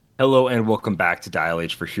Hello and welcome back to Dial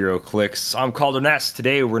H for Heroclix. I'm Calder Ness.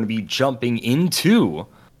 Today we're going to be jumping into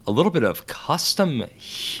a little bit of custom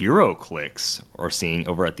Heroclix we're seeing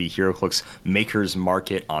over at the Heroclix Makers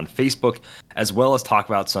Market on Facebook, as well as talk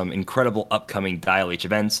about some incredible upcoming Dial H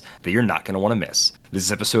events that you're not going to want to miss. This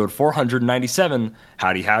is episode 497.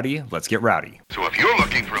 Howdy, howdy, let's get rowdy. So if you're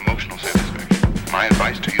looking for emotional satisfaction, my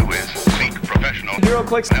advice to you is seek professional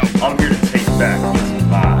Heroclix, help. I'm here to take back what's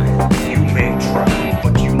mine. You may try,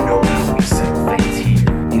 but you know how we set things here.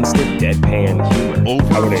 Instant deadpan humor.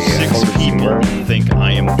 Over six people think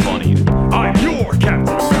I am funny. I'm your Captain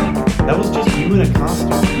America. That was just you in a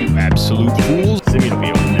costume. You absolute fools. Simeon will be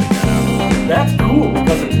able to edit that out. That's cool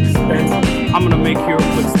because it's expensive. I'm gonna make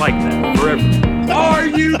Heroclix like that forever. Are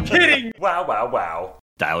you kidding? Wow, wow, wow.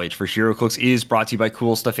 Dial H for Heroclix is brought to you by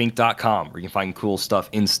CoolStuffInc.com, where you can find cool stuff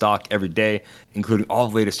in stock every day, including all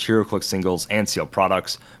the latest Heroclix singles and sealed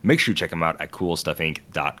products. Make sure you check them out at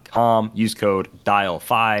CoolStuffInc.com. Use code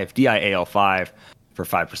DIAL5, DIAL5, for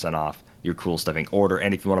 5% off your Cool Stuff Inc. order.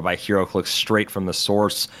 And if you want to buy Heroclix straight from the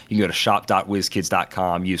source, you can go to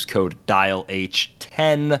shop.whizkids.com. Use code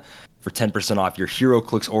DIALH10 for 10% off your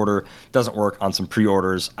Heroclix order. Doesn't work on some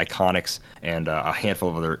pre-orders, iconics, and a handful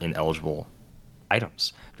of other ineligible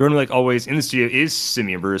items. Joining me like always in the studio is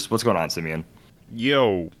Simeon Bruce. What's going on, Simeon?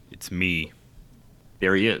 Yo, it's me.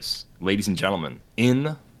 There he is, ladies and gentlemen,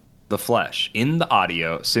 in the flesh, in the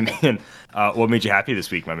audio. Simeon, what made you happy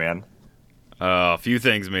this week, my man? A few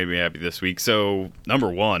things made me happy this week. So, number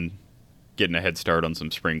one, getting a head start on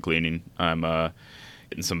some spring cleaning. I'm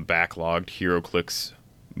getting some backlogged Heroclix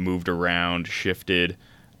moved around, shifted.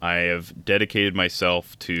 I have dedicated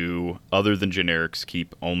myself to, other than generics,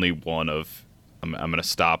 keep only one of. I'm going to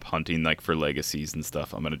stop hunting like for legacies and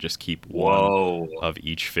stuff. I'm going to just keep one of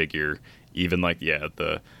each figure, even like,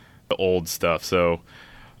 the old stuff. So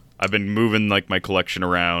I've been moving like my collection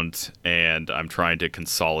around and I'm trying to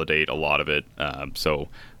consolidate a lot of it. So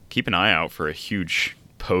keep an eye out for a huge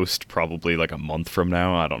post probably like a month from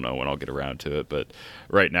now. I don't know when I'll get around to it, but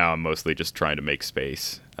right now I'm mostly just trying to make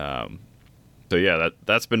space. So yeah,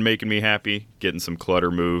 that's been making me happy, getting some clutter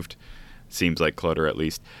moved. Seems like clutter at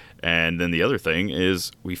least. And then the other thing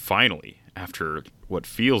is we finally, after what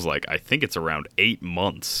feels like, I think it's around 8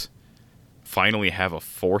 months, finally have a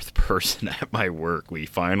fourth person at my work. We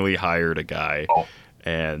finally hired a guy. Oh.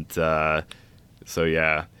 And so,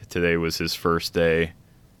 yeah, today was his first day.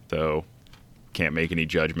 So can't make any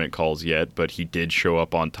judgment calls yet, but he did show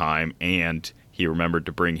up on time and he remembered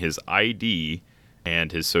to bring his ID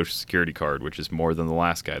and his social security card, which is more than the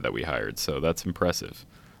last guy that we hired. So that's impressive.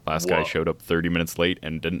 Last guy showed up 30 minutes late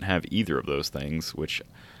and didn't have either of those things, which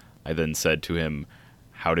I then said to him,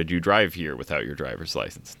 how did you drive here without your driver's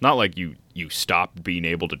license? Not like you stopped being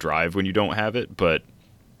able to drive when you don't have it, but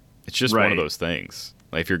it's just one of those things.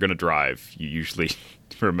 Like if you're going to drive, you usually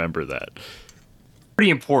remember that. Pretty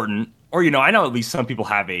important. Or, I know at least some people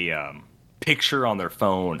have a picture on their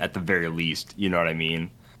phone at the very least. You know what I mean?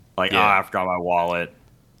 Like, I forgot my wallet.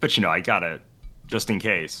 But, I got it just in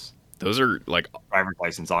case. Those are like driver's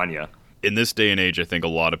license on you. In this day and age, I think a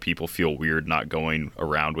lot of people feel weird not going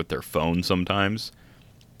around with their phone sometimes.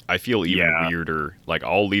 I feel even weirder. Like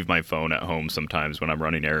I'll leave my phone at home sometimes when I'm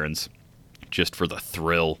running errands just for the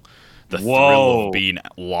thrill. The thrill of being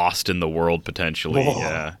lost in the world potentially. Whoa.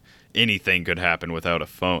 Yeah. Anything could happen without a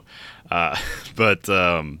phone.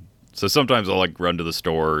 So sometimes I'll like run to the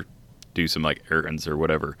store, do some like errands or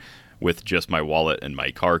whatever with just my wallet and my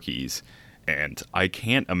car keys. And I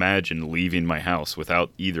can't imagine leaving my house without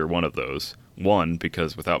either one of those. One,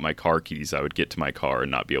 because without my car keys, I would get to my car and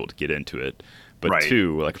not be able to get into it. But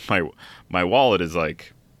two, like my wallet is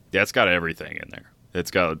like, it's got everything in there. It's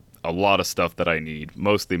got a lot of stuff that I need,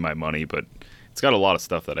 mostly my money, but it's got a lot of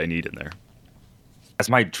stuff that I need in there. As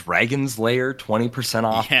my Dragon's Lair 20%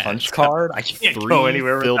 off punch card, I can't go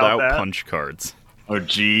anywhere without filled out that. Punch cards. Oh,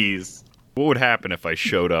 jeez. What would happen if I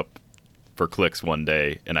showed up for Clicks one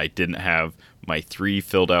day and I didn't have my 3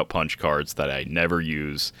 filled out punch cards that I never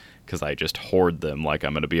use because I just hoard them like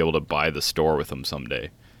I'm going to be able to buy the store with them someday?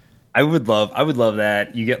 I would love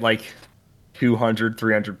that. You get like 200,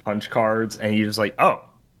 300 punch cards and you're just like, oh,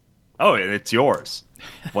 it's yours.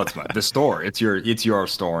 What's the store? It's your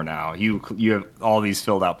store now. You have all these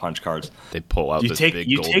filled out punch cards. They pull out this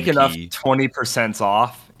big golden take enough key. 20%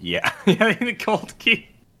 off. Yeah. The gold key.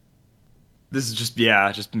 This is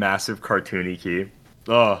just massive cartoony key.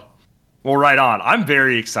 Oh, well, right on. I'm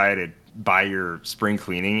very excited by your spring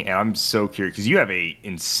cleaning, and I'm so curious because you have a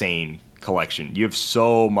insane collection. You have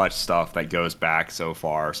so much stuff that goes back so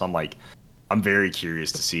far. So I'm very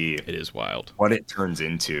curious to see It is wild. what it turns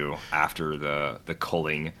into after the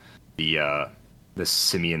culling, the the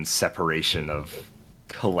simian separation of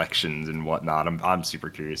collections and whatnot. I'm super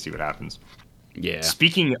curious to see what happens. Yeah.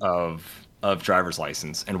 Speaking of driver's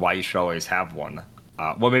license and why you should always have one,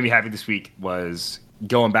 what made me happy this week was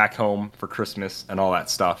going back home for Christmas and all that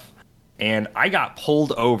stuff. And I got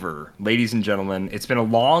pulled over, ladies and gentlemen. It's been a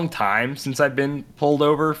long time since I've been pulled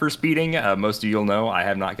over for speeding. Most of you'll know I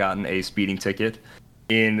have not gotten a speeding ticket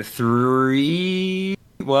in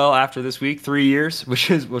after this week, 3 years, which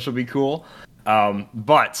will be cool. And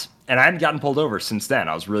I hadn't gotten pulled over since then.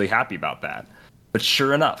 I was really happy about that. But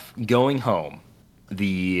sure enough, going home,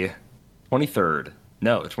 the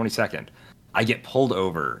 22nd, I get pulled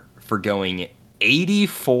over for going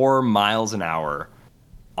 84 miles an hour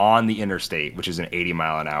on the interstate, which is an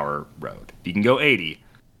 80-mile-an-hour road. You can go 80,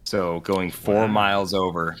 so going 4 miles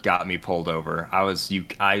over got me pulled over. I was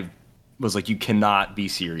like, you cannot be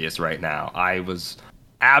serious right now. I was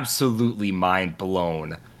absolutely mind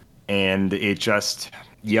blown, and it just,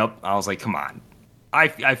 I was like, come on.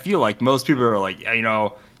 I feel like most people are like,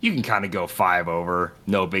 you can kind of go 5 over,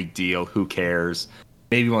 no big deal, who cares?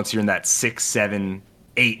 Maybe once you're in that 6, 7,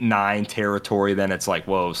 8, 9 territory, then it's like,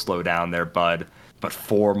 whoa, slow down there, bud. But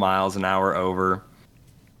 4 miles an hour over,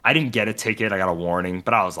 I didn't get a ticket. I got a warning,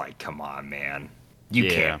 but I was like, come on, man.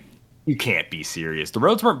 You can't be serious. The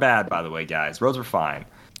roads weren't bad, by the way, guys. Roads were fine.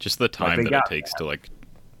 Just the time that it takes to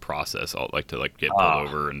process all, to get pulled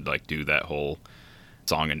over and do that whole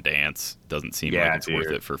song and dance doesn't seem like it's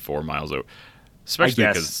worth it for 4 miles over. Especially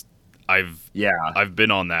because I've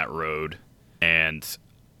been on that road and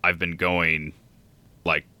I've been going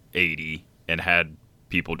 80 and had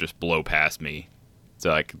people just blow past me.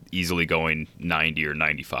 So easily going 90 or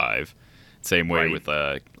 95. Same way with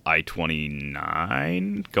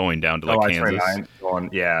I-29 going down to Kansas.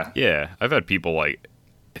 I-29 Yeah, I've had people I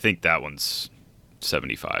think that one's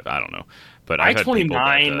 75. I don't know. But I've had people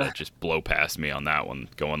that just blow past me on that one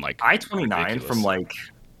going I-29 ridiculous. From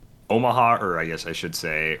Omaha, or I guess I should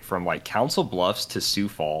say from Council Bluffs to Sioux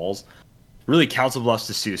Falls. Really, Council Bluffs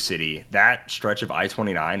to Sioux City, that stretch of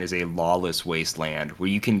I-29 is a lawless wasteland where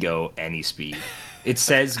you can go any speed. It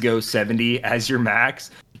says go 70 as your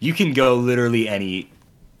max. You can go literally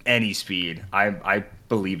any speed. I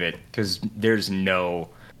believe it because there is no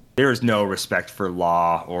respect for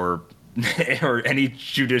law or any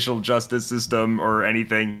judicial justice system or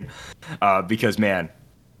anything. Because man,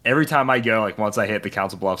 every time I go, once I hit the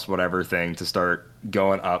Council Bluffs whatever thing to start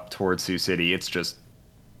going up towards Sioux City, it's just,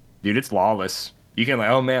 dude, it's lawless. You can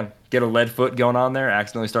oh man, get a lead foot going on there,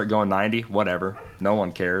 accidentally start going 90, whatever. No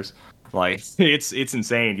one cares. It's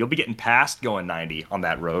insane. You'll be getting passed going 90 on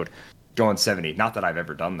that road, going 70. Not that I've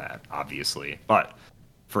ever done that, obviously, but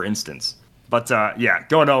for instance. But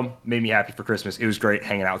going home made me happy for Christmas. It was great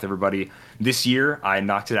hanging out with everybody. This year, I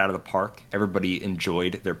knocked it out of the park. Everybody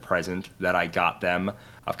enjoyed their present that I got them.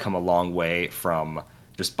 I've come a long way from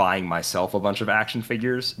just buying myself a bunch of action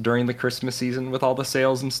figures during the Christmas season with all the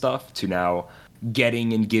sales and stuff to now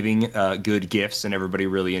getting and giving good gifts, and everybody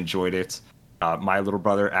really enjoyed it. My little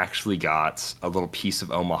brother actually got a little piece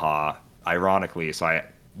of Omaha, ironically. So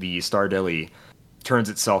the Star Deli turns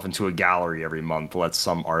itself into a gallery every month, lets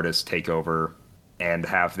some artists take over and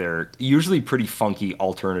have their usually pretty funky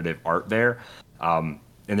alternative art there. And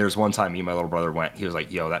there's one time me and my little brother went, he was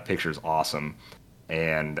like, yo, that picture's awesome.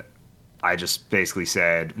 And I just basically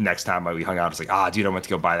said, next time we hung out, it's like, dude, I went to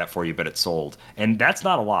go buy that for you, but it sold. And that's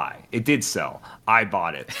not a lie. It did sell. I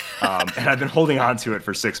bought it. And I've been holding on to it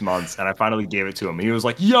for 6 months, and I finally gave it to him. And he was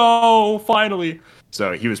like, yo, finally.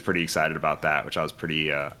 So he was pretty excited about that, which I was pretty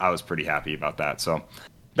happy about that. So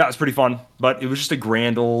that was pretty fun. But it was just a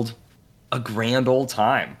grand old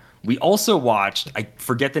time. We also watched, I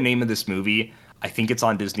forget the name of this movie. I think it's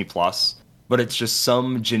on Disney Plus. But it's just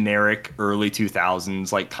some generic early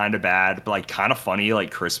 2000s, kind of bad, but kind of funny,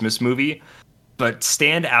 Christmas movie. But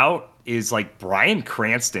stand out is Bryan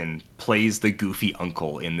Cranston plays the goofy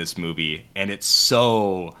uncle in this movie. And it's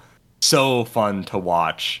so fun to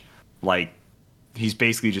watch. He's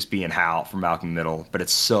basically just being Hal from Malcolm in the Middle, but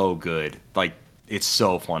it's so good. It's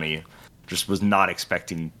so funny. Just was not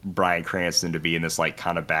expecting Bryan Cranston to be in this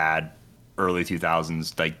kind of bad early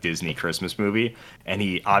 2000s Disney Christmas movie, and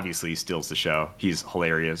he obviously steals the show. He's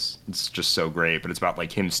hilarious. It's just so great. But it's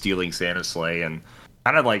about him stealing Santa's sleigh and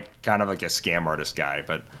kind of like a scam artist guy.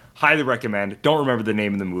 But highly recommend. Don't remember the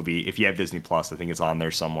name of the movie. If you have Disney Plus, I think it's on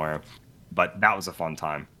there somewhere. But that was a fun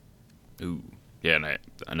time. Ooh, yeah. And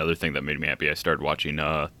another thing that made me happy, I started watching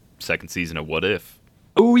second season of What If.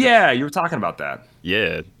 Oh yeah, you were talking about that.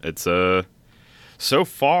 Yeah, it's so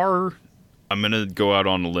far, I'm going to go out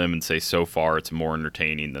on a limb and say so far it's more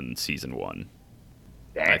entertaining than season 1.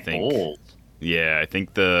 I think. Bold. Yeah, I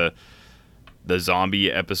think the The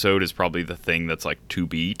zombie episode is probably the thing that's like to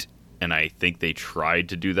beat, and I think they tried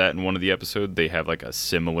to do that in one of the episodes. They have like a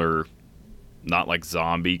similar, not like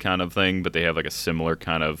zombie kind of thing, but they have like a similar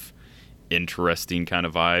kind of interesting kind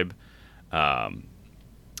of vibe.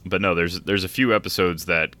 But no, there's a few episodes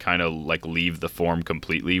that kind of like leave the form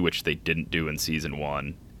completely, which they didn't do in season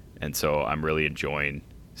 1, and so I'm really enjoying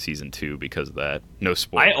season 2 because of that. No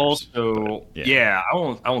spoilers. I also, but, yeah, I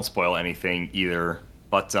won't spoil anything either.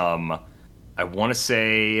 But I want to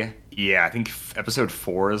say, yeah, I think episode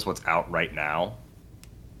 4 is what's out right now.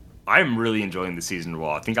 I'm really enjoying the season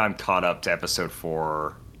well. I think I'm caught up to episode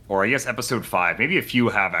 4, or I guess episode 5. Maybe a few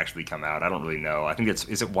have actually come out. I don't really know. I think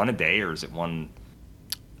is it one a day or is it one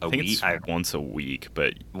a I think week? it's once a week,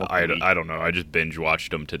 but a week. I don't know. I just binge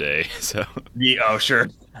watched them today, so. Yeah, oh, sure.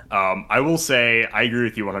 I will say I agree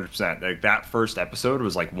with you 100%. Like that first episode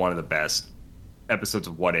was like one of the best episodes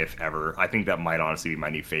of What If ever. I think that might honestly be my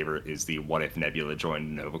new favorite. Is the What If Nebula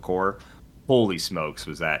joined Nova Corps? Holy smokes,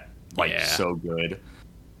 was that like so good?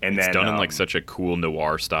 And it's then done in like such a cool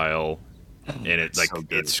noir style, and it like so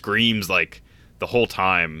it screams like the whole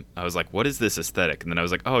time. I was like, what is this aesthetic? And then I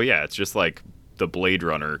was like, oh yeah, it's just like the Blade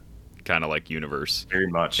Runner kind of like universe, very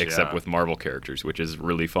much, except with Marvel characters, which is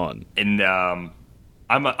really fun. And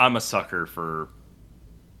I'm a sucker for.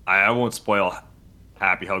 I won't spoil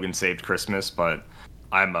Happy Hogan Saved Christmas, but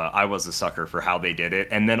I was a sucker for how they did it.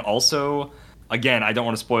 And then also, again, I don't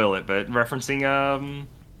want to spoil it, but referencing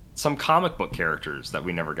some comic book characters that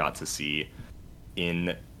we never got to see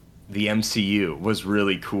in the MCU was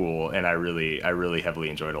really cool, and I really heavily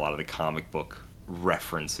enjoyed a lot of the comic book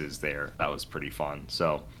references there. That was pretty fun.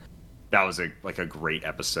 So that was a great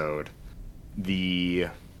episode.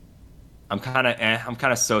 I'm kind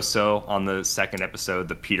of so on the second episode.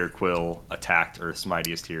 The Peter Quill attacked Earth's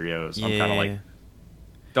mightiest heroes. I'm kind of like,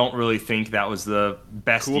 don't really think that was the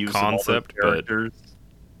best cool use concept, of all those characters.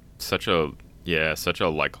 Such a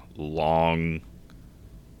like long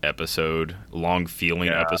episode, long feeling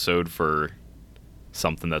episode for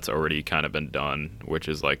something that's already kind of been done, which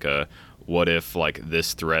is like a what if like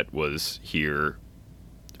this threat was here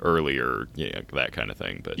earlier, that kind of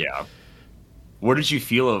thing. But yeah, what did you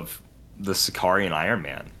feel of the Sicarian Iron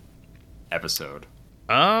Man episode?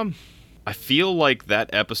 I feel like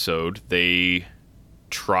that episode they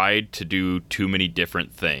tried to do too many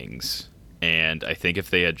different things, and I think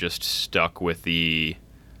if they had just stuck with the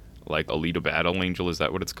like Alita Battle Angel, is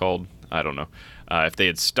that what it's called? I don't know. If they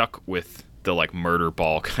had stuck with the like murder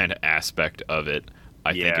ball kind of aspect of it,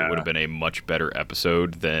 I think it would have been a much better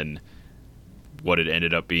episode than what it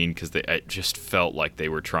ended up being, because it just felt like they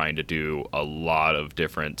were trying to do a lot of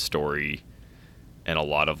different story and a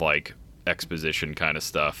lot of like exposition kind of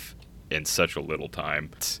stuff in such a little time.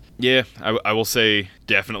 Yeah, I will say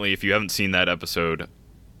definitely if you haven't seen that episode,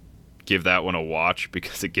 give that one a watch,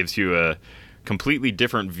 because it gives you a completely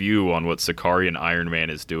different view on what Sicarian Iron Man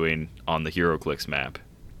is doing on the Heroclix map.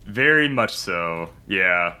 Very much so,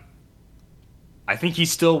 yeah. I think he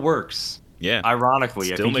still works. Yeah.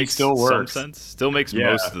 Ironically, I think he still works. Some sense. Still makes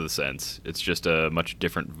most of the sense. It's just a much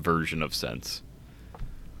different version of sense.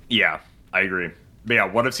 Yeah, I agree. But yeah,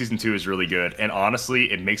 What If Season 2 is really good. And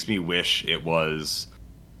honestly, it makes me wish it was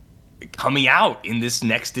coming out in this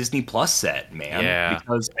next Disney Plus set, man. Yeah.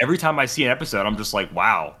 Because every time I see an episode, I'm just like,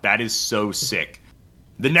 wow, that is so sick.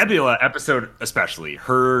 The Nebula episode, especially,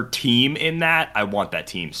 her team in that, I want that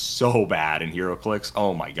team so bad in Heroclix.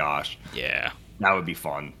 Oh my gosh. Yeah. That would be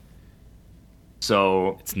fun.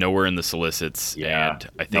 So it's nowhere in the solicits, and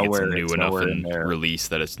I think it's new enough in release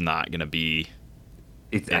that it's not going to be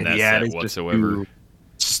in that set whatsoever.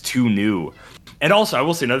 It's just too new. And also, I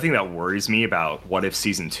will say another thing that worries me about What If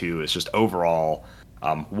Season 2 is just overall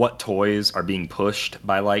what toys are being pushed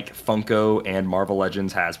by like Funko and Marvel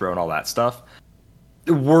Legends, Hasbro, and all that stuff.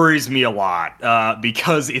 It worries me a lot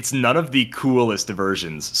because it's none of the coolest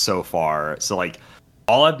versions so far. So like,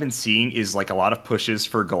 all I've been seeing is like a lot of pushes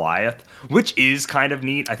for Goliath, which is kind of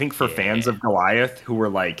neat. I think for fans of Goliath who were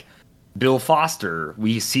like Bill Foster,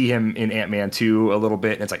 we see him in Ant-Man 2 a little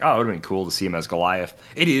bit, and it's like, oh, it would have been cool to see him as Goliath.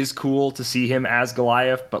 It is cool to see him as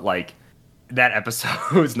Goliath, but like that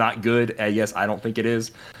episode is not good. Yes, I don't think it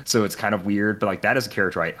is. So it's kind of weird, but like that is a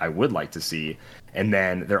character I would like to see. And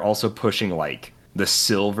then they're also pushing like the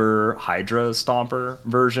silver Hydra Stomper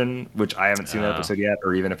version, which I haven't seen that episode yet,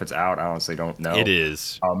 or even if it's out, I honestly don't know. It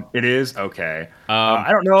is. It is? Okay.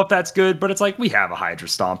 I don't know if that's good, but it's like, we have a Hydra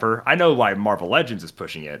Stomper. I know why Marvel Legends is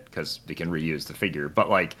pushing it, because they can reuse the figure, but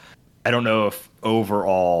like, I don't know if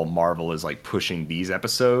overall Marvel is like pushing these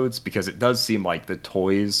episodes, because it does seem like the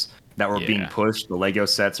toys that were being pushed, the Lego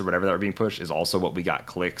sets or whatever that were being pushed, is also what we got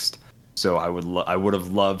clixed So I would have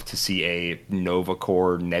loved to see a Nova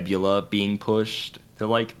Core Nebula being pushed to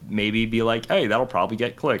like maybe be like, hey, that'll probably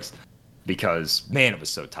get clicks, because man, it was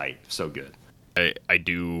so tight, so good. I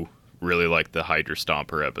do really like the Hydra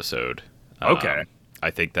Stomper episode. Okay. I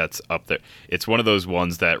think that's up there. It's one of those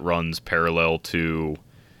ones that runs parallel to,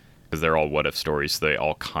 because they're all what if stories, so they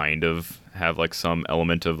all kind of have like some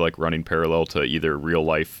element of like running parallel to either real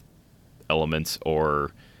life elements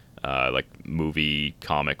or like movie,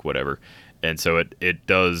 comic, whatever. And so it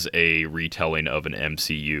does a retelling of an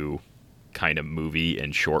MCU kind of movie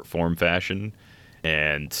in short form fashion,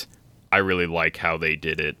 and I really like how they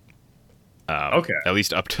did it. Okay. At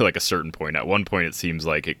least up to like a certain point. At one point, it seems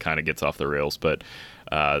like it kind of gets off the rails, but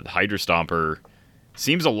Hydra Stomper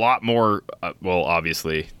seems a lot more. Well,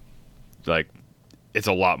 obviously, like it's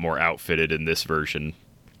a lot more outfitted in this version,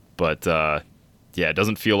 but yeah, it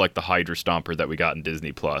doesn't feel like the Hydra Stomper that we got in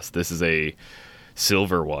Disney Plus. This is a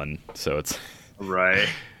silver one, so it's Right.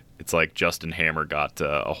 it's like Justin Hammer got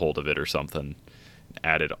a hold of it or something,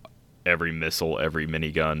 added every missile, every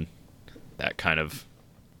minigun,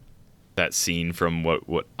 that scene from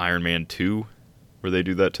what Iron Man 2, where they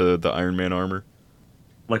do that to the Iron Man armor.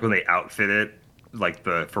 Like when they outfit it, like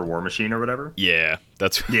for War Machine or whatever. Yeah,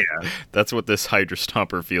 that's what this Hydra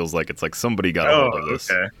Stomper feels like. It's like somebody got a hold of this.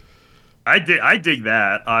 Okay. I dig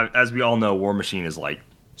that. As we all know, War Machine is like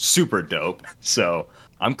super dope. So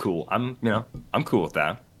I'm cool. I'm cool with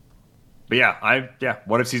that. But yeah,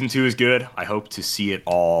 What If Season 2 is good. I hope to see it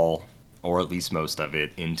all, or at least most of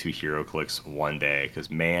it, into HeroClix one day, because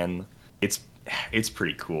man, it's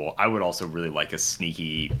pretty cool. I would also really like a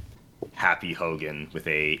sneaky Happy Hogan with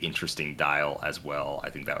a interesting dial as well. I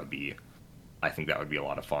think that would be a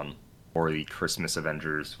lot of fun. Or the Christmas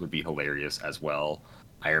Avengers would be hilarious as well.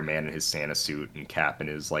 Iron Man in his Santa suit and Cap in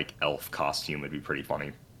his like elf costume would be pretty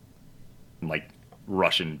funny. And, like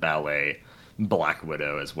Russian ballet Black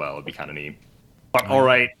Widow as well would be kind of neat. But all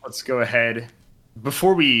right, let's go ahead.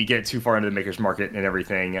 Before we get too far into the Maker's Market and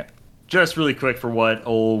everything, just really quick for what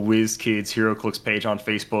old WizKids HeroClix page on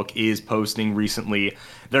Facebook is posting recently.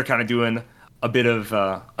 They're kind of doing a bit of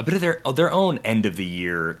their own end of the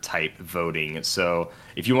year type voting. So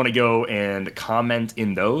if you want to go and comment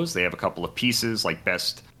in those, they have a couple of pieces like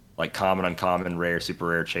best, like common, uncommon, rare, super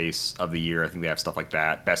rare chase of the year. I think they have stuff like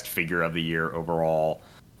that. Best figure of the year overall,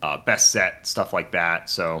 best set, stuff like that.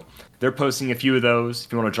 So they're posting a few of those.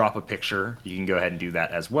 If you want to drop a picture, you can go ahead and do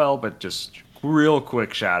that as well. But just real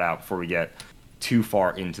quick shout out before we get too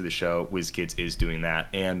far into the show, WizKids is doing that.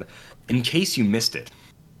 And in case you missed it,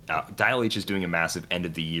 Dial H is doing a massive end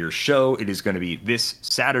of the year show. It is going to be this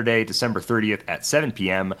Saturday, December 30th at 7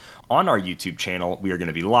 p.m. on our YouTube channel. We are going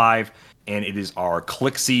to be live, and it is our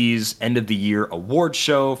Clixies end of the year award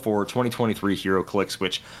show for 2023 HeroClix,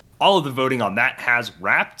 which all of the voting on that has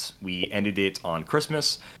wrapped. We ended it on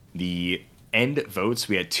Christmas. The end votes,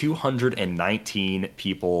 we had 219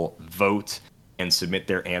 people vote and submit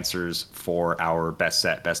their answers for our best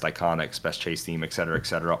set, best iconics, best chase theme,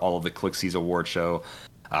 etc., all of the Clixies award show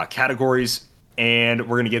categories, and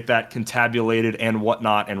we're going to get that contabulated and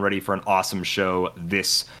whatnot and ready for an awesome show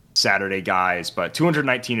this Saturday, guys. But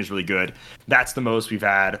 219 is really good. That's the most we've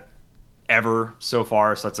had ever so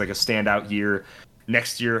far, so that's like a standout year.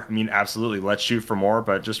 Next year, I mean, absolutely, let's shoot for more,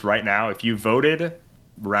 but just right now, if you voted,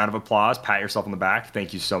 round of applause, pat yourself on the back.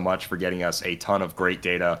 Thank you so much for getting us a ton of great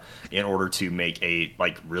data in order to make a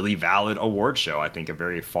like really valid award show. I think a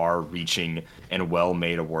very far-reaching and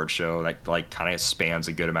well-made award show that like kind of spans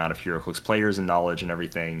a good amount of HeroClix players and knowledge and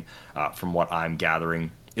everything. From what I'm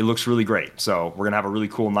gathering, it looks really great. So we're gonna have a really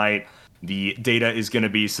cool night. The data is going to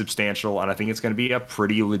be substantial, and I think it's going to be a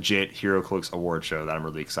pretty legit HeroClix award show that I'm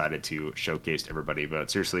really excited to showcase to everybody.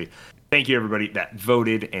 But seriously, thank you everybody that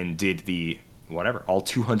voted and did the whatever, all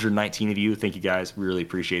 219 of you. Thank you guys. We really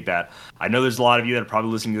appreciate that. I know there's a lot of you that are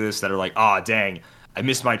probably listening to this that are like, dang, I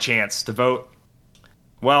missed my chance to vote.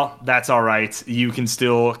 Well, that's all right. You can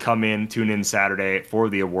still come in, tune in Saturday for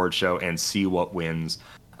the award show and see what wins.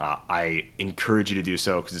 I encourage you to do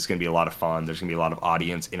so because it's going to be a lot of fun. There's going to be a lot of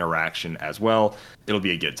audience interaction as well. It'll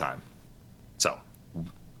be a good time. So,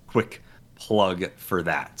 quick plug for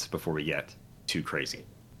that before we get too crazy.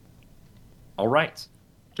 All right.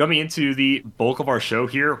 Jumping into the bulk of our show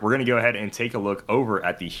here, we're going to go ahead and take a look over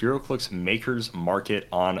at the HeroClix Makers Market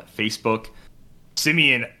on Facebook.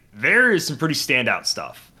 Simeon, there is some pretty standout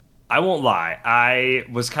stuff. I won't lie. I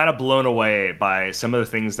was kind of blown away by some of the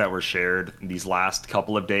things that were shared these last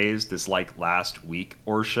couple of days, this like last week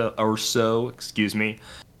or so, excuse me.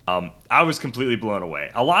 I was completely blown away.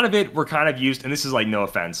 A lot of it we're kind of used, and this is like no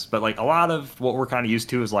offense, but like a lot of what we're kind of used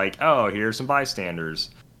to is like, oh, here's some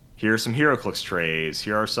bystanders. here are some Heroclix trays,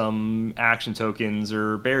 here are some action tokens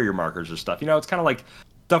or barrier markers or stuff. You know, it's kind of like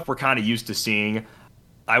stuff we're kind of used to seeing.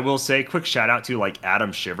 I will say, quick shout out to like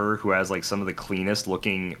Adam Shiver, who has like some of the cleanest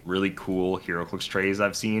looking, really cool Heroclix trays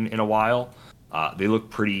I've seen in a while. They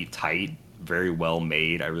look pretty tight, very well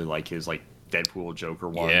made. I really like his like Deadpool Joker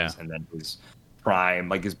ones, and then his Prime,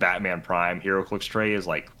 like his Batman Prime Heroclix tray is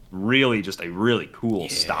like really just a really cool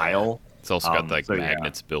style. It's also got like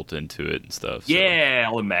magnets built into it and stuff. So. Yeah,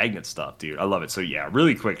 all the magnet stuff, dude. I love it. So yeah,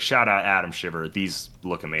 really quick shout out Adam Shiver. These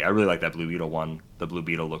look amazing. I really like that Blue Beetle one. The Blue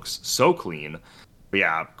Beetle looks so clean. But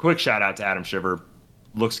yeah, quick shout out to Adam Shiver.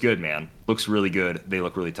 Looks good, man. Looks really good. They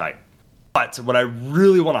look really tight. But what I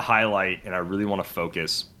really want to highlight and I really want to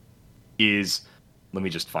focus is, let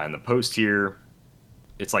me just find the post here.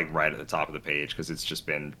 It's like right at the top of the page because it's just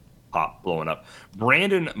been blowing up.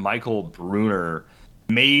 Brandon Michael Bruner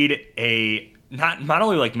made a not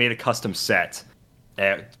only like made a custom set.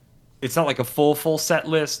 It's not like a full set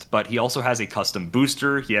list, but he also has a custom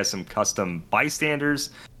booster. He has some custom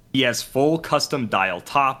bystanders. He has full custom dial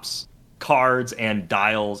tops, cards, and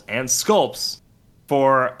dials and sculpts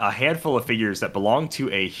for a handful of figures that belong to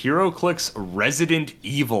a Heroclix Resident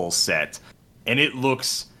Evil set. And it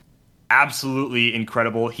looks absolutely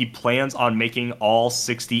incredible. He plans on making all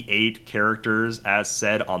 68 characters as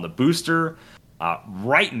said on the booster.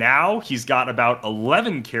 Right now, he's got about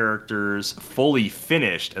 11 characters fully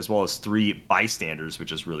finished, as well as 3 bystanders,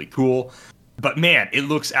 which is really cool. But man, it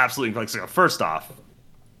looks absolutely like, so first off,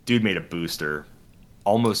 dude made a booster.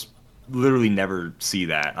 Almost literally never see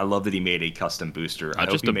that. I love that he made a custom booster. Not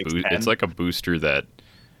just a booster. It's like a booster that,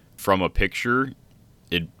 from a picture,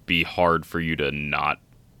 it'd be hard for you to not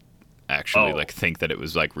actually like think that it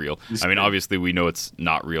was like real. I mean, obviously we know it's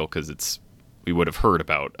not real because we would have heard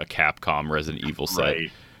about a Capcom Resident Evil set,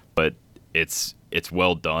 right. But it's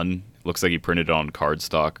well done. Looks like he printed it on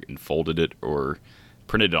cardstock and folded it, or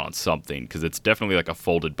printed it on something, because it's definitely like a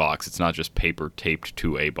folded box. It's not just paper taped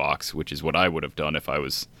to a box, which is what I would have done if I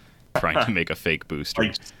was trying to make a fake booster.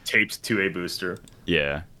 Like taped to a booster.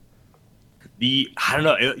 Yeah. I don't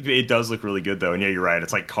know. It does look really good though, and yeah, you're right.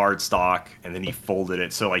 It's like cardstock, and then he folded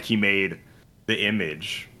it. So like he made the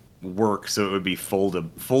image work so it would be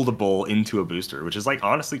foldable into a booster, which is like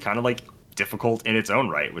honestly kind of like difficult in its own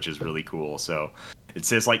right, which is really cool. So it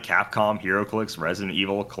says like Capcom Heroclix Resident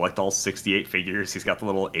Evil, collect all 68 figures. He's got the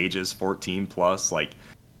little ages 14 plus. Like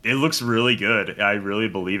it looks really good. I really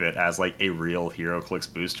believe it as like a real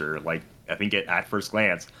Heroclix booster. Like I think at first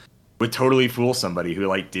glance would totally fool somebody who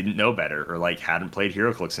like didn't know better or like hadn't played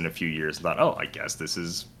Heroclix in a few years and thought, oh, I guess this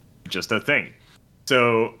is just a thing.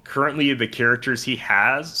 So currently the characters he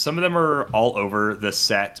has, some of them are all over the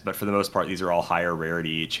set, but for the most part, these are all higher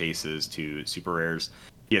rarity chases to super rares.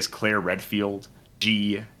 He has Claire Redfield,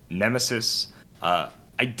 G, Nemesis. I've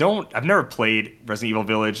never played Resident Evil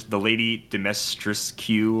Village. The Lady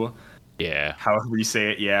Dimitrescu. Yeah. However you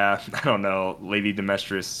say it, yeah. I don't know. Lady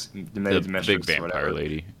Dimitrescu. The big vampire whatever.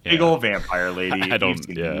 lady. Yeah. Big old vampire lady. I don't, You've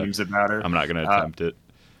seen memes about her. I'm not going to attempt it.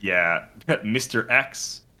 Yeah. Mr.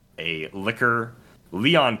 X, a Liquor,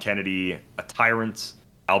 Leon Kennedy, a Tyrant,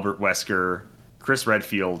 Albert Wesker, Chris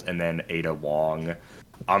Redfield, and then Ada Wong.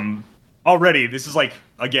 Already, this is like,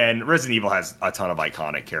 again, Resident Evil has a ton of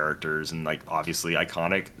iconic characters and like obviously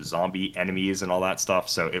iconic zombie enemies and all that stuff,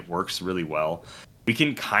 so it works really well. We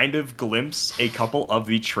can kind of glimpse a couple of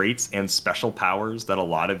the traits and special powers that a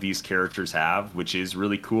lot of these characters have, which is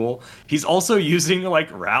really cool. He's also using like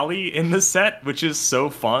Rally in the set, which is so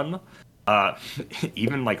fun.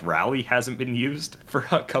 Even like Rally hasn't been used for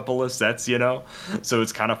a couple of sets, you know? So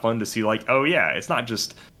it's kind of fun to see like, oh yeah, it's not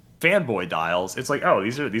just fanboy dials. It's like, oh,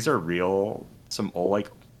 these are real, some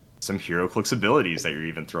Heroclix abilities that you're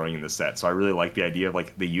even throwing in the set. So I really like the idea of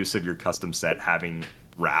like the use of your custom set having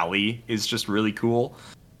Rally is just really cool.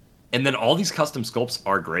 And then all these custom sculpts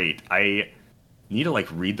are great. I need to like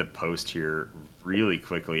read the post here really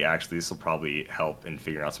quickly. Actually, this will probably help in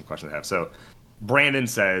figuring out some questions I have. So Brandon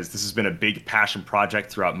says, this has been a big passion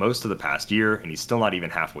project throughout most of the past year, and he's still not even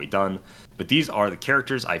halfway done. But these are the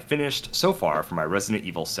characters I finished so far for my Resident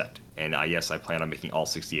Evil set. And yes, I plan on making all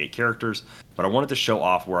 68 characters, but I wanted to show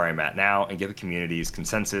off where I'm at now and get the community's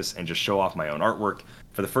consensus and just show off my own artwork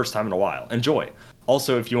for the first time in a while. Enjoy.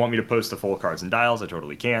 Also, if you want me to post the full cards and dials, I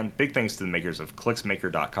totally can. Big thanks to the makers of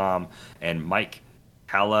clicksmaker.com and Mike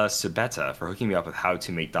Calasibeta for hooking me up with how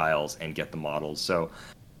to make dials and get the models. So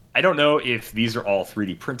I don't know if these are all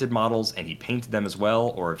 3D printed models and he painted them as well,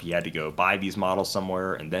 or if he had to go buy these models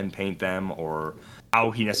somewhere and then paint them, or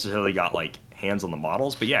how he necessarily got like hands on the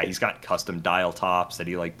models. But yeah, he's got custom dial tops that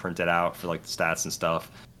he like printed out for like the stats and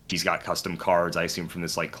stuff. He's got custom cards, I assume from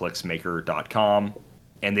this like clicksmaker.com.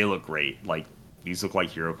 and they look great. Like, these look like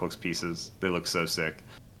Heroclix pieces. They look so sick.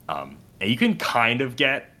 And you can kind of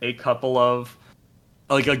get a couple of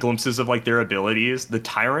like glimpses of like their abilities. The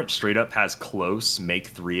Tyrant straight up has close, make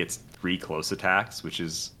 3. It's 3 close attacks, which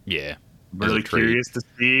is really curious to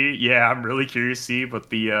see. Yeah, I'm really curious to see what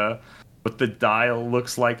the dial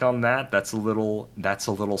looks like on that. That's a little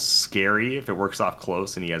scary if it works off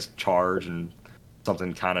close and he has charge and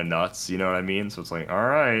something kind of nuts. You know what I mean? So it's like, all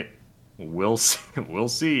right, we'll see. We'll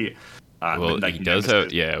see. Well, he does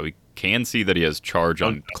have. Yeah, we can see that he has charge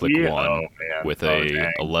on click 1 with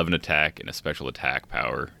a 11 attack and a special attack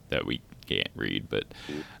power that we can't read, but.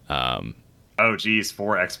 Oh geez,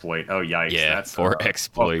 4 exploit. Oh yikes! Yeah, that's 4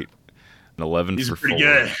 exploit. An 11 he's for pretty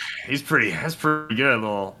 4. Good. That's pretty good.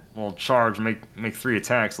 Little charge, make 3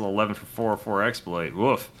 attacks. A little 11 for 4 exploit.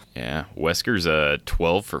 Woof. Yeah, Wesker's a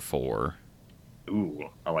 12 for 4. Ooh,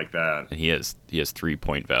 I like that. And he has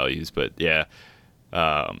 3-point values, but yeah,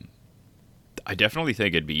 I definitely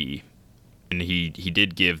think it'd be, and he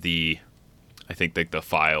did give I think like the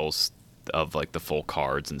files of like the full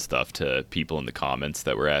cards and stuff to people in the comments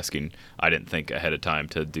that were asking. I didn't think ahead of time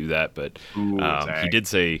to do that, but he did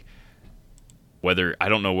say I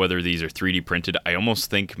don't know whether these are 3D printed. I almost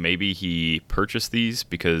think maybe he purchased these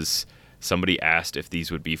because somebody asked if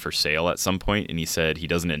these would be for sale at some point, and he said he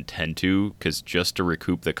doesn't intend to, because just to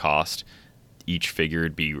recoup the cost, each figure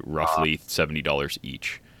would be roughly $70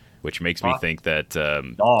 each, which makes me think that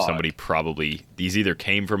somebody probably, these either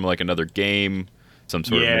came from like another game, some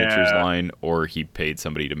sort of miniatures line, or he paid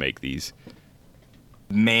somebody to make these.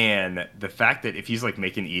 Man, the fact that if he's like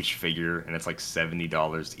making each figure and it's like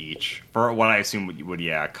 $70 each for what I assume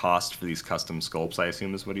would cost for these custom sculpts, I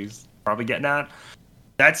assume is what he's probably getting at.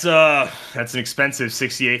 That's an expensive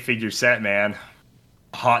 68 figure set, man.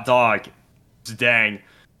 Hot dog. Dang.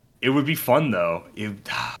 It would be fun though.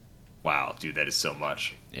 Wow, dude, that is so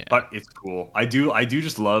much. Yeah. But it's cool. I do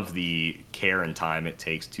just love the care and time it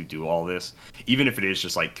takes to do all this. Even if it is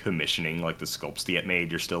just like commissioning like the sculpts to get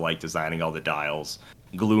made, you're still like designing all the dials,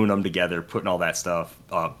 gluing them together, putting all that stuff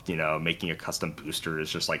up, making a custom booster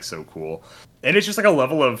is just like so cool. And it's just like a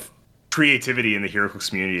level of creativity in the Heroclix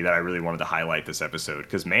community that I really wanted to highlight this episode,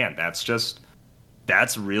 because man,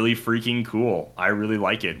 that's really freaking cool. I really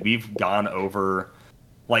like it. We've gone over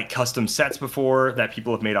like custom sets before that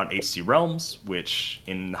people have made on HC Realms, which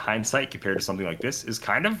in hindsight compared to something like this is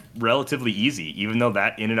kind of relatively easy, even though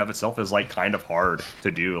that in and of itself is like kind of hard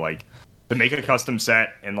to do, like to make a custom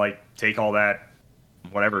set and like take all that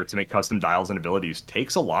whatever to make custom dials and abilities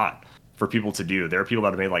takes a lot for people to do. There are people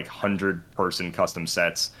that have made like 100-person custom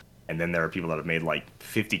sets, and then there are people that have made like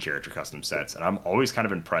 50 character custom sets. And I'm always kind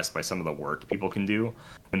of impressed by some of the work people can do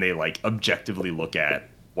when they like objectively look at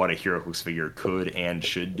what a Heroclix figure could and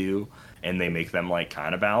should do, and they make them like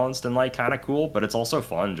kind of balanced and like kind of cool. But it's also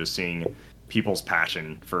fun just seeing people's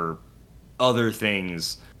passion for other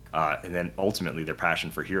things, and then ultimately their passion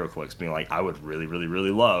for Heroclix, being like, I would really, really,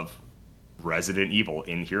 really love Resident Evil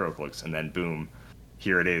in Heroclix, and then boom,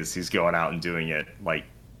 here it is. He's going out and doing it. Like,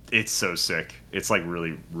 it's so sick. It's like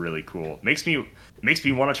really, really cool. Makes me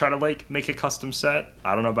want to try to like make a custom set.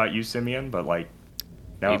 I don't know about you, Simeon, but like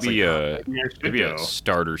now maybe maybe a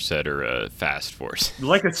starter set or a fast force.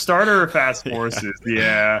 Like a starter or fast forces.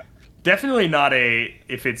 Yeah. Definitely not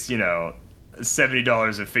if it's,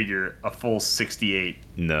 $70 a figure, a full 68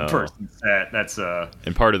 person set. That's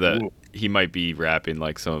and part of that, he might be wrapping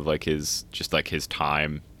like some of like his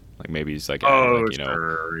time. Like maybe he's like,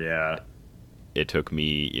 sure, yeah. It took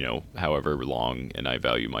me, however long, and I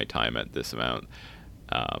value my time at this amount.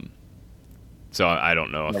 So I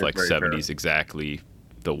don't know if like 70 is exactly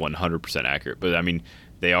the 100% accurate, but I mean,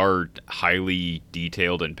 they are highly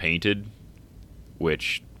detailed and painted,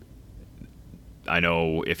 which I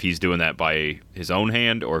know if he's doing that by his own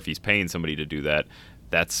hand or if he's paying somebody to do that,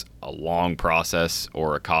 that's a long process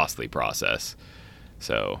or a costly process.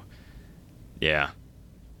 So, yeah.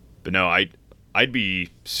 But no, I'd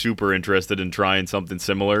be super interested in trying something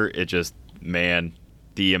similar. It just, man,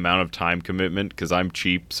 the amount of time commitment, because I'm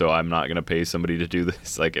cheap, so I'm not going to pay somebody to do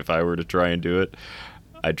this. Like, if I were to try and do it,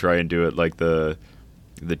 I'd try and do it like the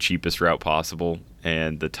cheapest route possible,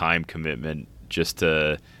 and the time commitment just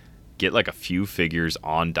to get like a few figures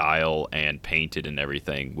on dial and painted and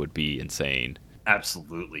everything would be insane.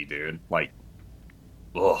 Absolutely, dude. Like,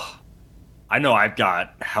 ugh. I know I've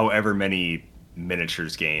got however many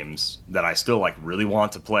miniatures games that I still like really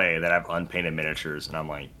want to play that have unpainted miniatures, and I'm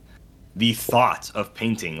like, the thought of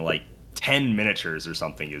painting like 10 miniatures or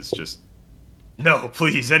something is just, no,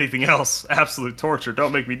 please, anything else. Absolute torture.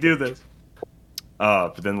 Don't make me do this.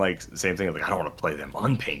 But then like same thing, like I don't want to play them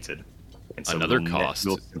unpainted. And so Another cost.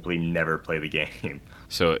 We'll simply never play the game.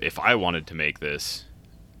 So if I wanted to make this,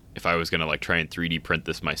 if I was going to like try and 3D print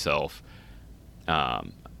this myself,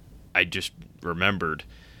 I just remembered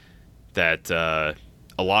that a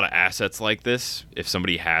lot of assets like this, if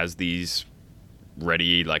somebody has these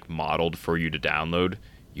ready, like modeled for you to download,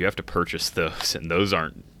 you have to purchase those, and those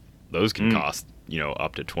can cost,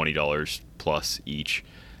 up to $20 plus each.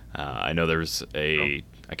 I know there's I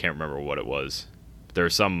can't remember what it was. There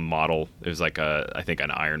was some model. It was like I think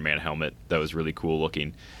an Iron Man helmet that was really cool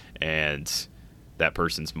looking, and that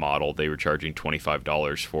person's model, they were charging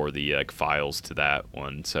 $25 for the files to that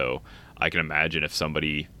one. So I can imagine if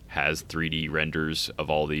somebody has 3D renders of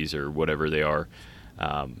all these or whatever they are,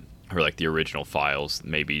 or like the original files,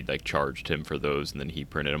 maybe like charged him for those and then he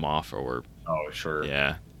printed them off. Or sure.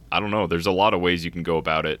 Yeah, I don't know. There's a lot of ways you can go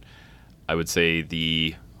about it. I would say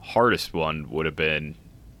the hardest one would have been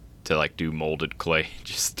to like do molded clay,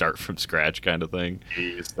 just start from scratch kind of thing.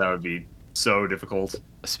 Jeez, that would be so difficult.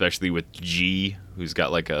 Especially with G, who's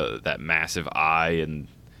got like that massive eye and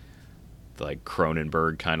like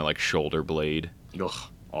Cronenberg kind of like shoulder blade. Ugh,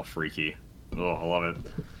 all freaky. Oh, I love it.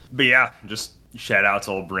 But yeah, just shout out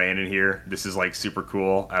to old Brandon here. This is like super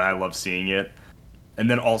cool, and I love seeing it. And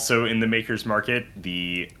then also in the Makers Market,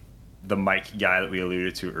 the Mike guy that we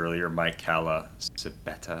alluded to earlier, Mike Cala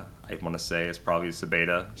Sabetta, I want to say, it's probably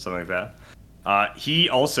Sabeta, something like that. He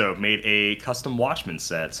also made a custom Watchmen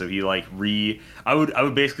set. So he like I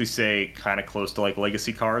would basically say kind of close to like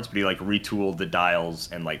Legacy cards, but he like retooled the dials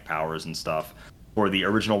and like powers and stuff for the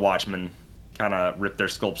original Watchmen. Kind of ripped their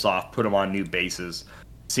sculpts off, put them on new bases.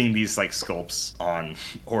 Seeing these like sculpts on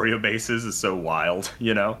Oreo bases is so wild,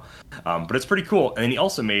 But it's pretty cool. And then he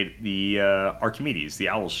also made the Archimedes, the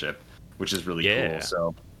owl ship, which is really cool.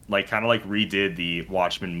 So like kind of like redid the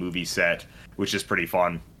Watchmen movie set, which is pretty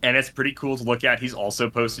fun. And it's pretty cool to look at. He's also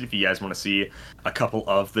posted, if you guys want to see a couple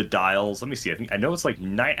of the dials. Let me see. I know it's like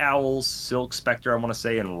Night Owl, Silk Spectre, I want to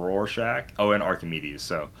say, and Rorschach. Oh, and Archimedes.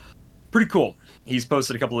 So pretty cool. He's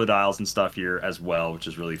posted a couple of dials and stuff here as well, which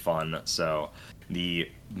is really fun. So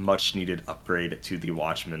the much needed upgrade to the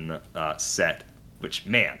Watchmen set, which,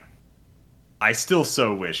 man, I still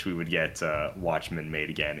so wish we would get Watchmen made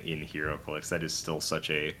again in Heroclix. That is still such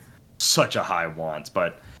a high want.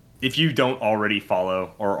 But if you don't already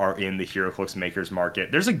follow or are in the Heroclix Makers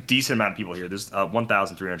Market, there's a decent amount of people here. There's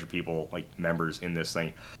 1,300 people, like members in this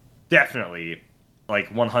thing. Definitely, like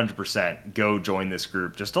 100%, go join this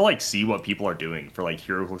group just to like see what people are doing for like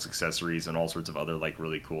Heroclix accessories and all sorts of other like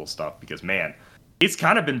really cool stuff. Because man, it's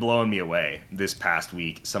kind of been blowing me away this past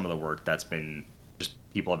week. Some of the work that's been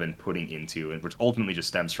people have been putting into, and which ultimately just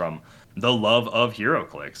stems from the love of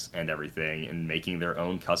Heroclix and everything, and making their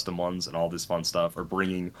own custom ones and all this fun stuff, or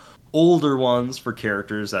bringing older ones for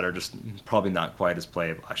characters that are just probably not quite as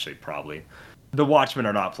playable. Actually, probably the Watchmen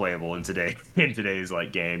are not playable in today's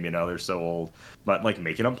like game. They're so old, but like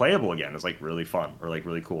making them playable again is like really fun, or like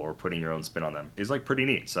really cool, or putting your own spin on them is like pretty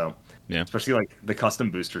neat. So yeah, especially like the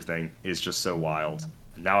custom booster thing is just so wild.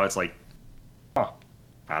 Now it's like,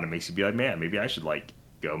 kind of makes you be like, man, maybe I should like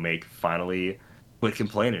go finally quit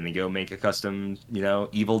complaining and go make a custom,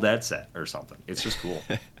 Evil Dead set or something. It's just cool.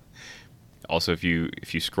 Also, if you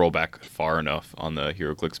scroll back far enough on the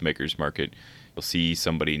Heroclix Makers Market, you'll see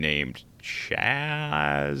somebody named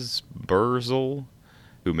Chaz Burzel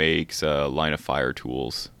who makes a line of fire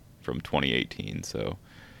tools from 2018. So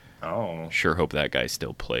sure hope that guy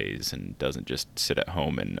still plays and doesn't just sit at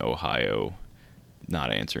home in Ohio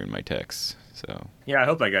not answering my texts. So yeah, I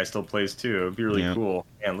hope that guy still plays too. It'd be really cool.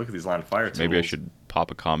 Man, look at these line of fire tools. Maybe I should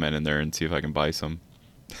pop a comment in there and see if I can buy some.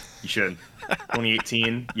 You should.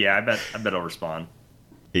 2018. Yeah, I bet I'll respond.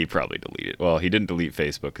 He probably deleted it. Well, he didn't delete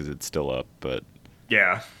Facebook because it's still up, but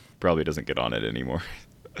yeah, probably doesn't get on it anymore.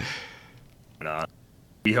 Not.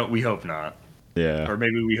 We hope not. Yeah. Or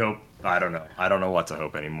maybe we hope. I don't know. I don't know what to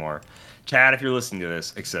hope anymore. Chad, if you're listening to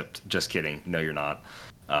this, except just kidding. No, you're not.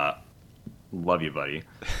 Love you, buddy.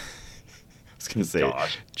 I was gonna say,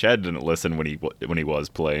 Chad didn't listen when he was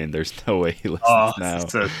playing. There's no way he listens now. Oh,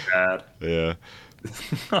 so sad. Yeah.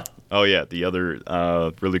 Oh yeah, the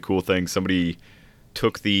other really cool thing. Somebody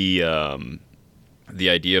took the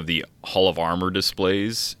idea of the Hall of Armor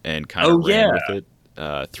displays and kind of ran with it.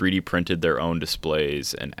 3D printed their own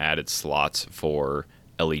displays and added slots for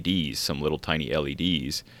LEDs, some little tiny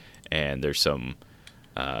LEDs, and there's some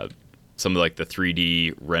like the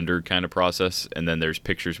 3D rendered kind of process, and then there's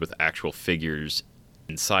pictures with actual figures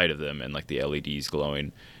inside of them and like the LEDs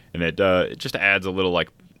glowing, and it just adds a little like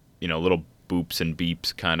little boops and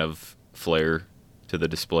beeps kind of flair to the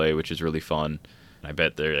display, which is really fun. And I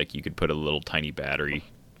bet there like you could put a little tiny battery,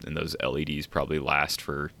 and those LEDs probably last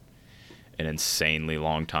for an insanely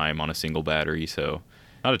long time on a single battery, so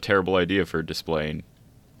not a terrible idea for displaying.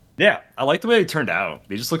 Yeah, I like the way they turned out.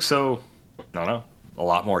 They just look so, I don't know, a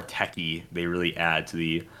lot more techy. They really add to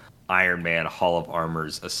the Iron Man Hall of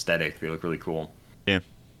Armor's aesthetic. They look really cool. Yeah.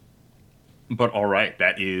 But all right,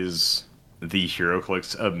 that is the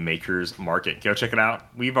HeroClix of Maker's Market. Go check it out.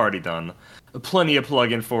 We've already done plenty of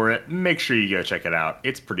plug-in for it. Make sure you go check it out.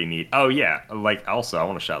 It's pretty neat. Oh yeah, like also I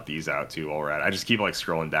want to shout these out too while we're at it. I just keep like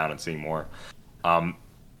scrolling down and seeing more.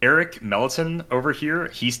 Eric Melton over here,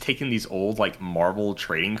 he's taken these old like Marvel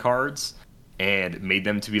trading cards and made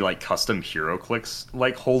them to be like custom HeroClix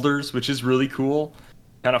like holders, which is really cool.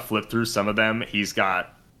 Kind of flipped through some of them. He's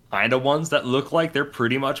got kind of ones that look like they're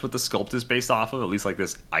pretty much what the sculpt is based off of. At least like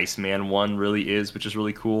this Iceman one really is, which is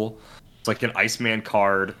really cool. It's like an Iceman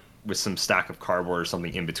card with some stack of cardboard or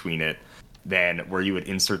something in between it. Then where you would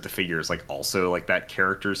insert the figures like also like that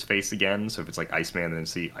character's face again. So if it's like Iceman, then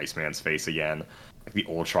see Iceman's face again. Like the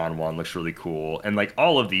Ultron one looks really cool. And like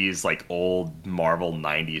all of these like old Marvel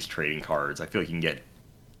 90s trading cards, I feel like you can get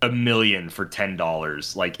a million for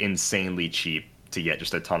 $10, like insanely cheap to get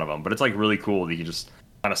just a ton of them. But it's like really cool that you can just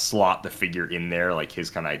kind of slot the figure in there, like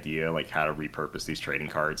his kind of idea, like how to repurpose these trading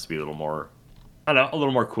cards to be a little more, I don't know, a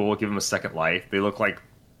little more cool, give them a second life. They look like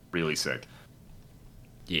really sick.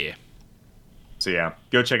 Yeah. So yeah,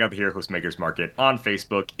 go check out the HeroClix Makers Market on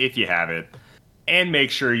Facebook if you have it. And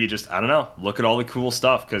make sure you just, I don't know, look at all the cool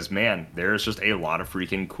stuff, because man, there's just a lot of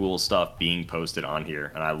freaking cool stuff being posted on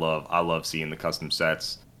here. And I love seeing the custom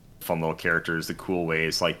sets, fun little characters, the cool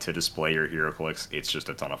ways like to display your HeroClix. It's just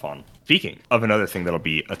a ton of fun. Speaking of another thing that'll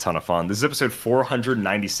be a ton of fun, this is episode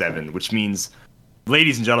 497, which means,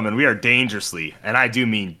 ladies and gentlemen, we are dangerously, and I do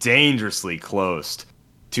mean dangerously close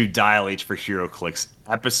to Dial H for HeroClix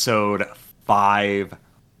episode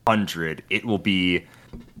 500. It will be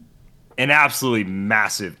an absolutely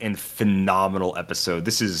massive and phenomenal episode.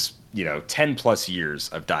 This is, 10 plus years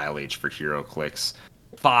of Dial H for HeroClix.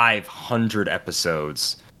 500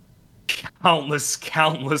 episodes.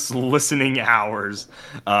 Countless listening hours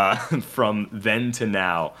from then to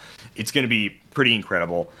now. It's going to be pretty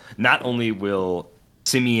incredible. Not only will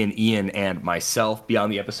Simeon, Ian, and myself be on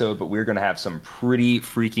the episode, but we're going to have some pretty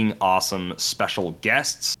freaking awesome special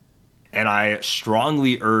guests. And I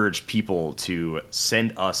strongly urge people to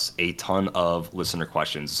send us a ton of listener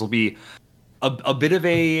questions. This will be a bit of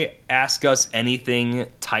a Ask Us Anything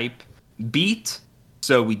type beat.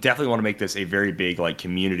 So we definitely want to make this a very big, like,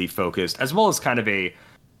 community focused, as well as kind of a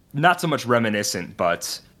not so much reminiscent,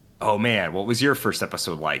 but oh man, what was your first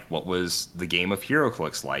episode like? What was the game of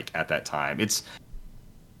HeroClix like at that time? It's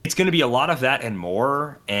going to be a lot of that and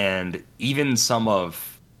more, and even some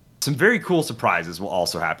very cool surprises will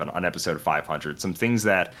also happen on episode 500. Some things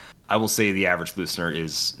that I will say the average listener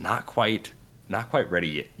is not quite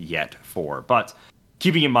ready yet for. But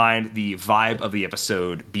keeping in mind the vibe of the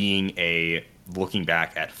episode being a looking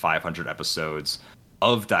back at 500 episodes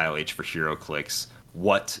of Dial H for HeroClix,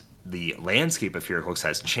 what the landscape of HeroClix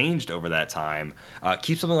has changed over that time,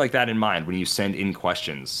 keep something like that in mind when you send in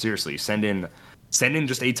questions. Seriously, send in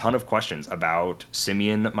just a ton of questions about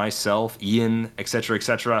Simeon, myself, Ian, etc.,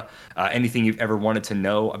 etc. Anything you've ever wanted to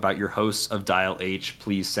know about your hosts of Dial H,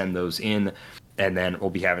 please send those in. And then we'll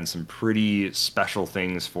be having some pretty special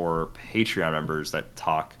things for Patreon members that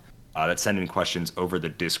send in questions over the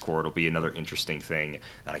Discord. Will be another interesting thing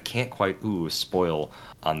that I can't quite spoil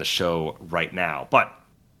on the show right now. But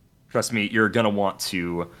trust me, you're gonna want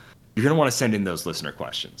to send in those listener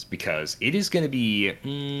questions, because it is going to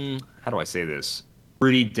be, how do I say this,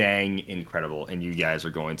 pretty dang incredible. And you guys are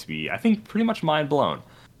going to be, I think, pretty much mind blown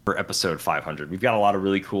for episode 500. We've got a lot of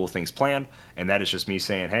really cool things planned, and that is just me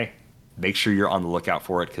saying, hey, make sure you're on the lookout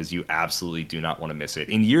for it, because you absolutely do not want to miss it.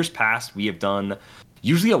 In years past, we have done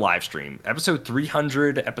usually a live stream. Episode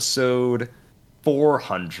 300, episode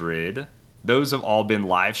 400... those have all been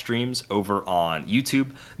live streams over on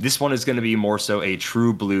YouTube. This one is going to be more so a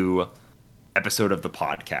true blue episode of the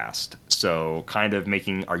podcast. So kind of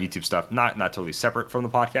making our YouTube stuff not totally separate from the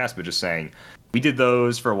podcast, but just saying we did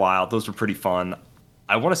those for a while. Those were pretty fun.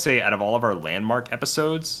 I want to say out of all of our landmark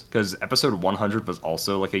episodes, because episode 100 was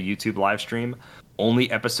also like a YouTube live stream,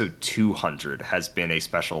 only episode 200 has been a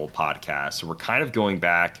special podcast. So we're kind of going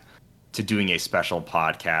back to doing a special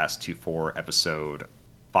podcast for episode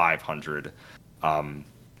 500,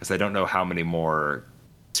 because I don't know how many more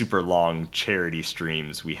super long charity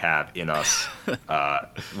streams we have in us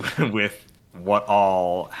with what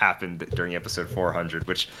all happened during episode 400,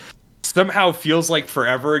 which somehow feels like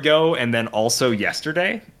forever ago, and then also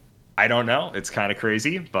yesterday. I don't know. It's kind of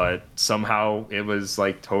crazy, but somehow it was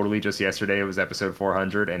like totally just yesterday. It was episode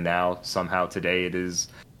 400, and now somehow today it is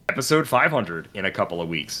episode 500 in a couple of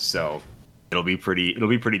weeks. So it'll be pretty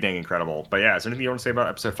dang incredible. But yeah, is there anything you want to say about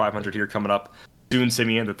episode 500 here coming up soon,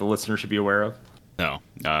 Simeon, that the listener should be aware of? No,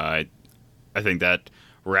 I think that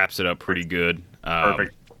wraps it up pretty good.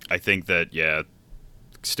 Perfect. I think that, yeah,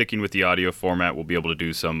 sticking with the audio format, we'll be able to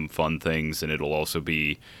do some fun things, and it'll also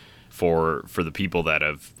be for the people that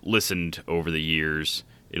have listened over the years,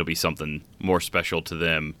 it'll be something more special to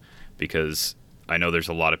them, because I know there's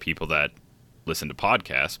a lot of people that listen to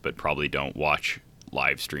podcasts but probably don't watch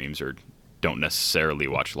live streams or don't necessarily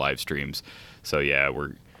watch live streams. So yeah,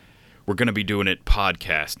 we're going to be doing it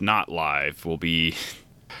podcast, not live. We'll be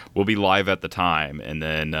live at the time, and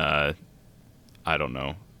then I don't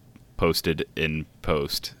know, posted in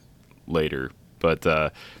post later. But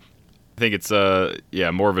I think it's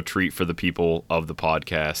more of a treat for the people of the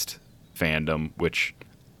podcast fandom, which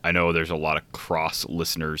I know there's a lot of cross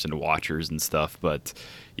listeners and watchers and stuff, but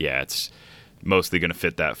yeah, it's mostly going to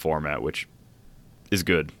fit that format, which is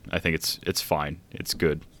good. I think it's fine. It's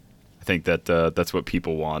good. I think that that's what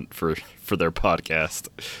people want for their podcast,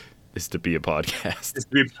 is to be a podcast.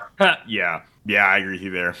 Yeah, I agree with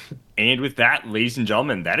you there. And with that, ladies and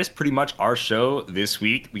gentlemen, that is pretty much our show this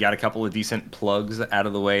week. We got a couple of decent plugs out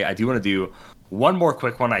of the way. I do want to do one more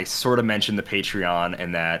quick one. I sort of mentioned the Patreon,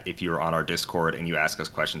 and that if you're on our Discord and you ask us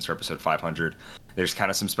questions for episode 500, there's kind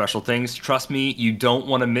of some special things. Trust me, you don't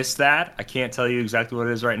want to miss that. I can't tell you exactly what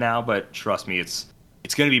it is right now, but trust me, it's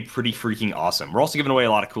going to be pretty freaking awesome. We're also giving away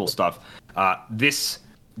a lot of cool stuff. This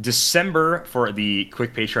December, for the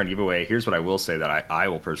quick Patreon giveaway, here's what I will say that I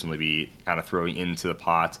will personally be kind of throwing into the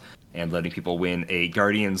pot and letting people win: a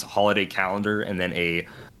Guardians holiday calendar, and then a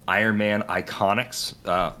Iron Man Iconics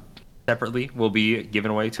separately will be given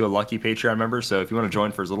away to a lucky Patreon member. So if you want to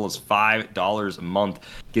join for as little as $5 a month,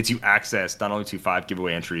 gets you access not only to 5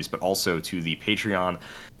 giveaway entries, but also to the Patreon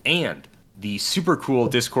and the super cool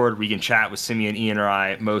Discord where you can chat with Simeon, Ian, or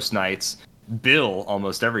I most nights. Bill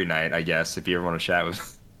almost every night, I guess, if you ever want to chat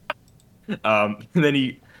with.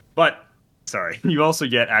 You also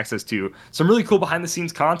get access to some really cool behind the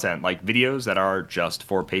scenes content, like videos that are just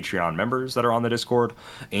for Patreon members that are on the Discord,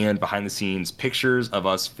 and behind the scenes pictures of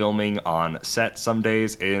us filming on set some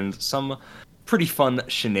days, and some pretty fun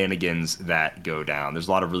shenanigans that go down. There's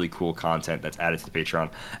a lot of really cool content that's added to the Patreon,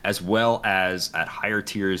 as well as at higher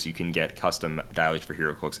tiers you can get custom Dial H for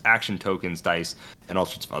Heroclix action tokens, dice, and all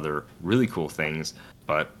sorts of other really cool things.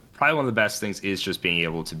 But probably one of the best things is just being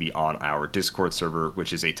able to be on our Discord server,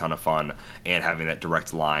 which is a ton of fun, and having that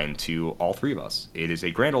direct line to all three of us. It is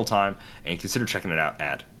a grand old time, and consider checking it out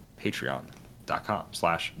at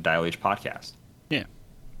patreon.com/DialH podcast. Yeah.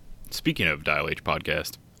 Speaking of Dial H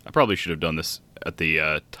podcast, I probably should have done this at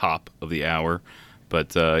the top of the hour,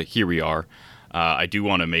 but here we are. I do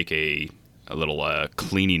want to make a little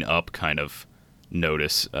cleaning up kind of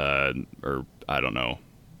notice, or I don't know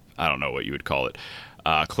what you would call it.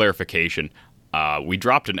 Clarification. We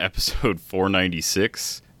dropped an episode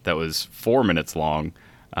 496 that was 4 minutes long.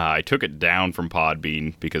 I took it down from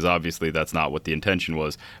Podbean because obviously that's not what the intention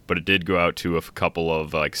was, but it did go out to a couple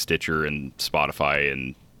of like Stitcher and Spotify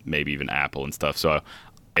and maybe even Apple and stuff. So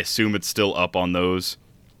I assume it's still up on those.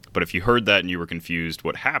 But if you heard that and you were confused,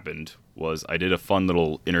 what happened was I did a fun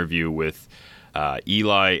little interview with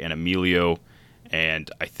Eli and Emilio, and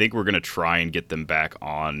I think we're going to try and get them back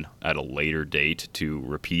on at a later date to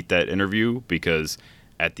repeat that interview, because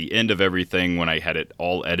at the end of everything, when I had it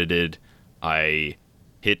all edited, I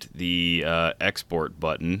hit the export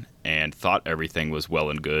button and thought everything was well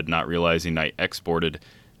and good, not realizing I exported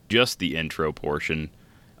just the intro portion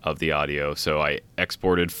of the audio. So I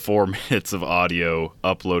exported 4 minutes of audio,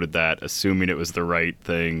 uploaded that, assuming it was the right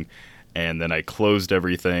thing, and then I closed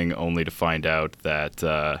everything only to find out that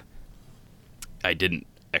I didn't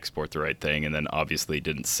export the right thing, and then obviously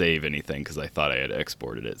didn't save anything because I thought I had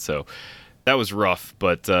exported it. So that was rough,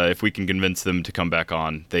 but if we can convince them to come back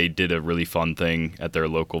on, they did a really fun thing at their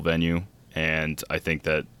local venue, and I think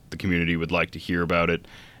that the community would like to hear about it,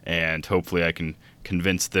 and hopefully I can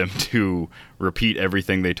convince them to repeat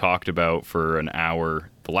everything they talked about for an hour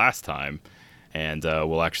the last time, and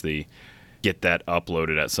we'll actually get that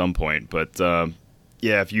uploaded at some point. But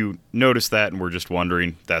yeah, if you noticed that and were just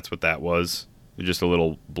wondering, that's what that was. Just a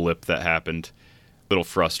little blip that happened. A little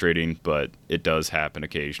frustrating, but it does happen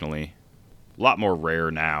occasionally. A lot more rare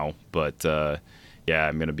now, but yeah,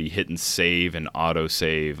 I'm going to be hitting save and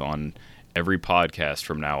auto-save on every podcast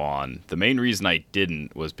from now on. The main reason I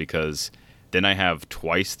didn't was because then I have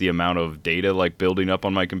twice the amount of data like building up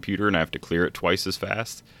on my computer, and I have to clear it twice as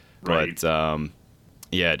fast. Right. But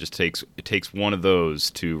yeah, it takes one of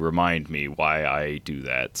those to remind me why I do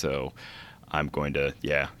that. So I'm going to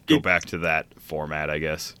go back to that format, I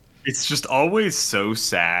guess. It's just always so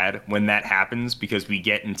sad when that happens because we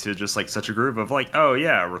get into just like such a groove of like, oh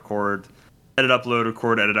yeah, record, edit, upload,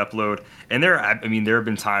 record, edit, upload. And there have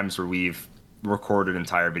been times where we've recorded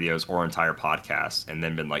entire videos or entire podcasts and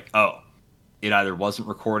then been like, oh, it either wasn't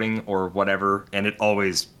recording or whatever. And it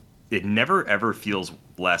never ever feels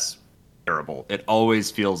less terrible. It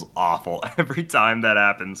always feels awful every time that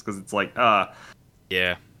happens because it's like, yeah,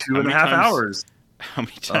 2.5 hours. How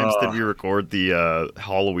many times did we record the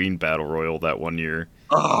Halloween Battle Royal that one year?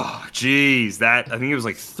 Oh, geez. I think it was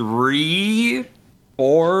like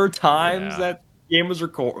 3-4 times that game was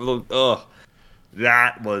recorded. Ugh.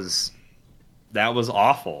 That was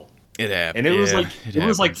awful. It happened. And it was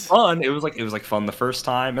like fun. It was like fun the first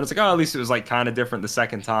time. And it's like, oh, at least it was like kind of different the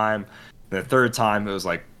second time. The third time it was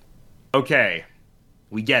like, okay,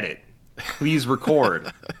 we get it. Please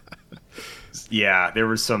record. Yeah,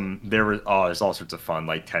 there's all sorts of fun,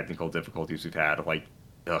 like, technical difficulties we've had, like,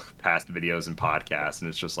 past videos and podcasts, and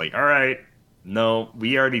it's just like, all right, no,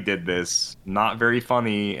 we already did this. Not very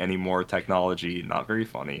funny anymore, technology, not very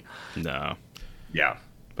funny. No. Yeah.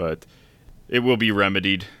 But it will be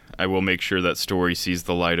remedied. I will make sure that story sees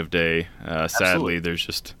the light of day. Sadly,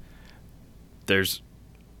 there's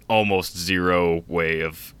almost zero way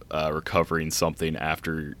of recovering something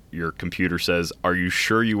after your computer says, are you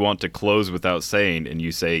sure you want to close without saying? And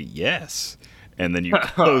you say, yes. And then you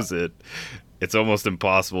close it. It's almost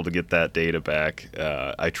impossible to get that data back.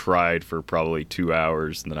 I tried for probably 2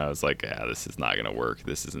 hours, and then I was like, this is not going to work.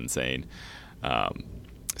 This is insane.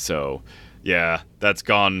 So, yeah, that's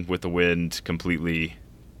gone with the wind completely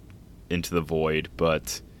into the void.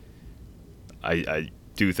 But I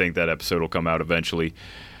do think that episode will come out eventually.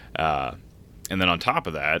 And then on top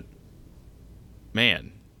of that,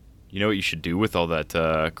 man, you know what you should do with all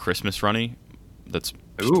that Christmas running that's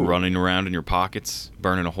just running around in your pockets,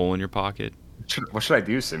 burning a hole in your pocket? What should I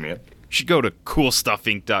do, Simeon? You should go to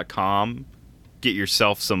coolstuffinc.com, get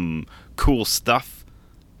yourself some cool stuff,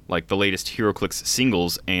 like the latest Heroclix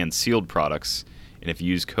singles and sealed products. And if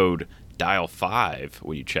you use code DIAL5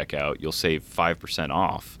 when you check out, you'll save 5%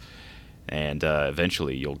 off. And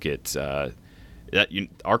eventually you'll get...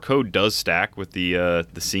 our code does stack with the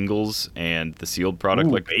singles and the sealed product,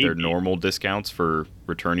 their normal discounts for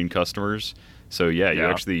returning customers. So you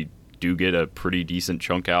actually do get a pretty decent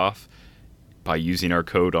chunk off by using our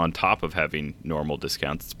code on top of having normal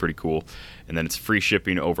discounts. It's pretty cool. And then it's free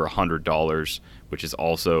shipping over $100, which is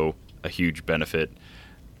also a huge benefit.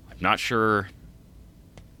 I'm not sure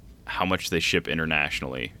how much they ship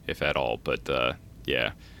internationally, if at all, but I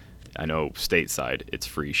know stateside it's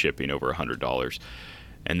free shipping over $100.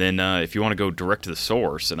 And then if you want to go direct to the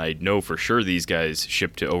source, and I know for sure these guys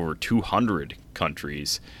ship to over 200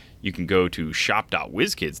 countries, you can go to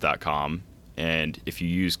shop.whizkids.com, and if you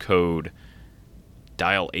use code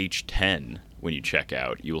DIALH10 when you check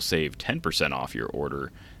out, you will save 10% off your order.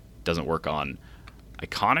 Doesn't work on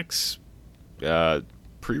Iconics,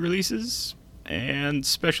 pre-releases, and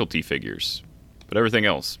specialty figures. But everything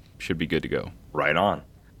else should be good to go. Right on.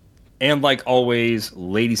 And like always,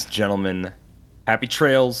 ladies and gentlemen, happy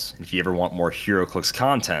trails. If you ever want more Heroclix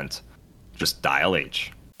content, just dial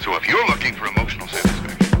H. So if you're looking for emotional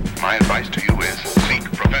satisfaction, my advice to you is seek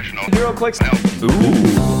professional Heroclix help.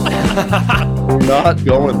 We're not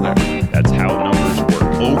going there. That's how numbers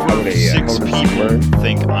work. Over 6 people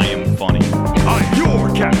think I am funny. I'm your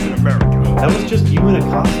Captain America. That was just you in a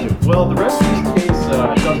costume. Well, the rest of this case